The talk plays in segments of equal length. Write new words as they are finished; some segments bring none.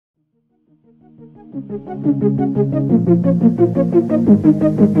Hey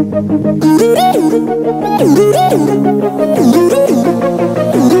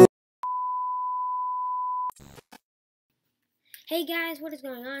guys, what is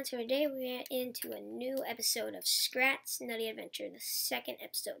going on? So today we are into a new episode of Scrat's Nutty Adventure, the second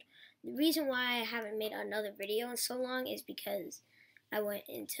episode. The reason why I haven't made another video in so long is because I went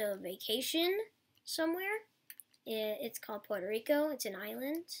into vacation somewhere. It's called Puerto Rico. It's an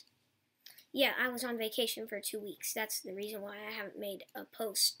island. Yeah, I was on vacation for 2 weeks. That's the reason why I haven't made a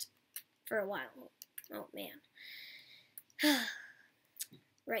post for a while. Oh man.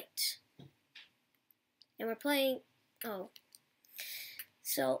 Right. And we're playing...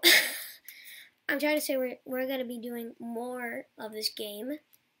 So, I'm trying to say we're going to be doing more of this game.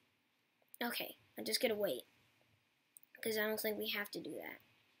 Okay, I'm just going to wait. Because I don't think we have to do that.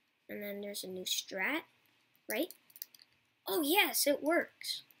 And then there's a new strat, right? Oh, yes, it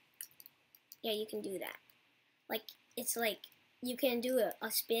works. Yeah, you can do that. It's like, you can do a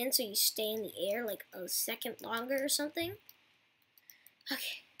spin so you stay in the air like a second longer or something.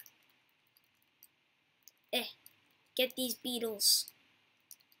 Okay. Get these beetles.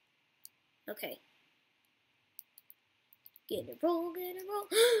 Okay. Get a roll, get a roll.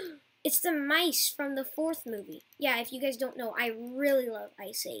 It's the mice from the 4th movie. Yeah, if you guys don't know, I really love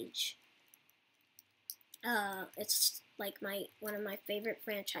Ice Age. It's like one of my favorite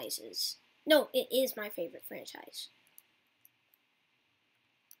franchises. No, it is my favorite franchise.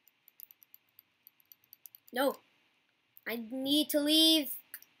 No. I need to leave.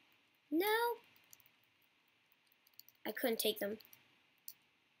 No. I couldn't take them.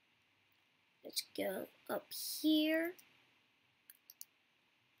 Let's go up here.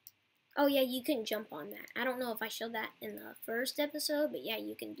 Oh yeah, you can jump on that. I don't know if I showed that in the first episode, but yeah,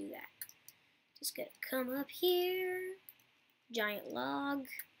 you can do that. Just gonna come up here. Giant log.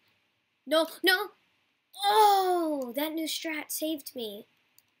 No, no! Oh, that new strat saved me.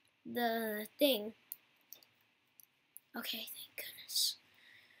 The thing. Okay, thank goodness.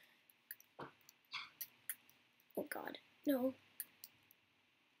 Oh god, no.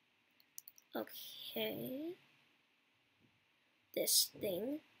 Okay. This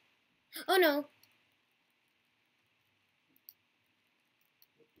thing. Oh no!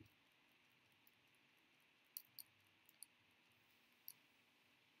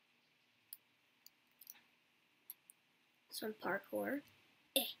 Some parkour.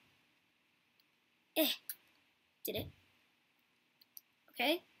 Did it?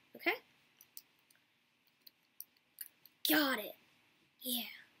 Okay, okay. Got it. Yeah.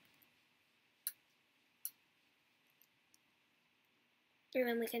 And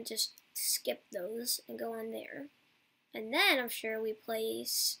then we can just skip those and go on there. And then I'm sure we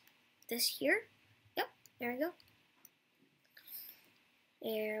place this here. Yep, there we go.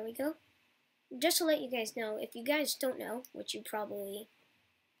 There we go. Just to let you guys know, if you guys don't know, which you probably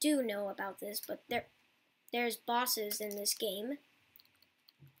do know about this, but there's bosses in this game.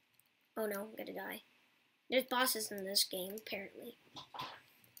 Oh no, I'm gonna die. There's bosses in this game, apparently.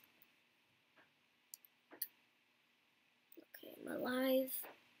 Okay, I'm alive.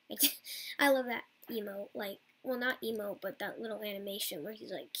 I love that emote, well, not emote, but that little animation where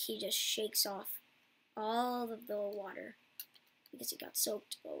he just shakes off all of the water because he got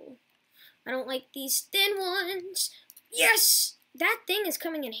soaked. Oh, I don't like these thin ones. Yes! That thing is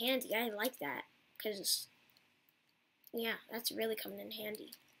coming in handy. I like that because, yeah, that's really coming in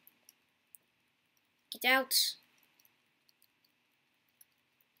handy. Get out.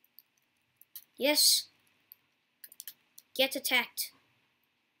 Yes. Get attacked.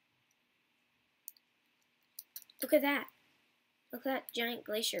 Look at that. Look at that giant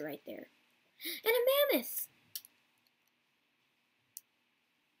glacier right there. And a mammoth.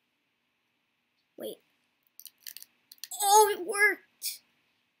 Wait. Oh, it worked.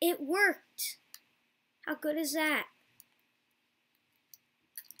 It worked. How good is that?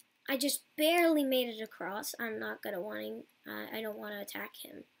 I just barely made it across. I'm not gonna I don't want to attack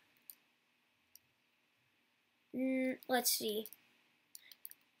him. Let's see.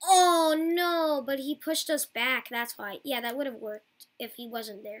 Oh no, but he pushed us back. That's why. Yeah, that would have worked if he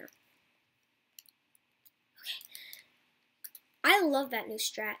wasn't there. Okay. I love that new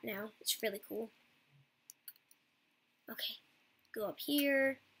strat now. It's really cool. Okay. Go up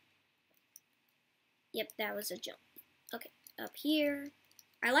here. Yep, that was a jump. Okay, up here.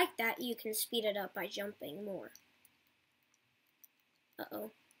 I like that you can speed it up by jumping more.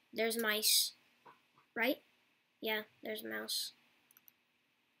 Uh-oh. There's mice. Right? Yeah, there's a mouse.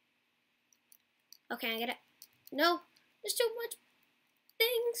 Okay, I get it. No, there's too much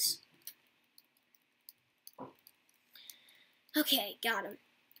things. Okay, got him.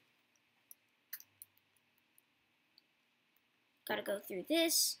 Gotta go through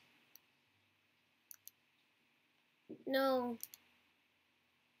this. No.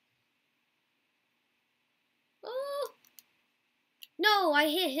 Oh! No, I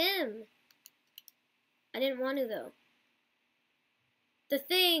hit him. I didn't want to, though. The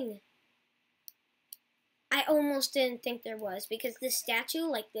thing. I almost didn't think there was, because this statue,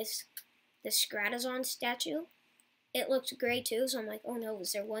 like this Scrat statue, it looked gray too, so I'm like, oh no,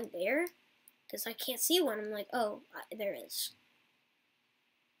 is there one there? Because I can't see one. I'm like, oh, there is.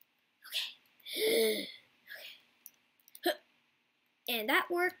 Okay. Okay. And that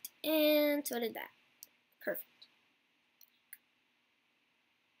worked, and so did that. Perfect.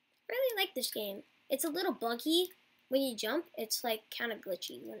 I really like this game. It's a little buggy when you jump. It's like kind of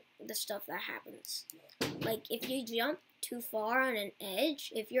glitchy when the stuff that happens. Like if you jump too far on an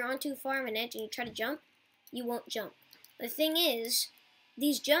edge, if you're on too far of an edge and you try to jump, you won't jump. The thing is,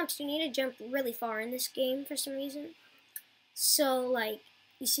 these jumps, you need to jump really far in this game for some reason. So like,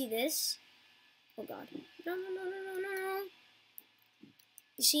 you see this? Oh god. No, no, no, no, no, no.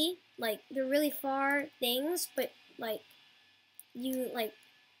 You see? Like, they're really far things, but like, you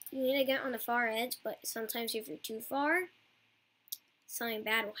need to get on the far edge, but sometimes if you're too far, something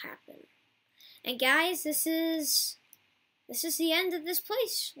bad will happen. And guys, this is the end of this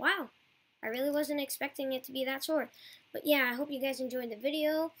place. Wow. I really wasn't expecting it to be that short. But yeah, I hope you guys enjoyed the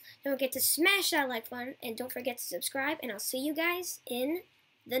video. Don't forget to smash that like button, and don't forget to subscribe, and I'll see you guys in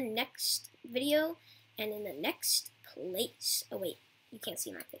the next video and in the next place. Oh wait, you can't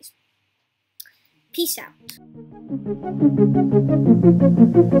see my face. Peace out.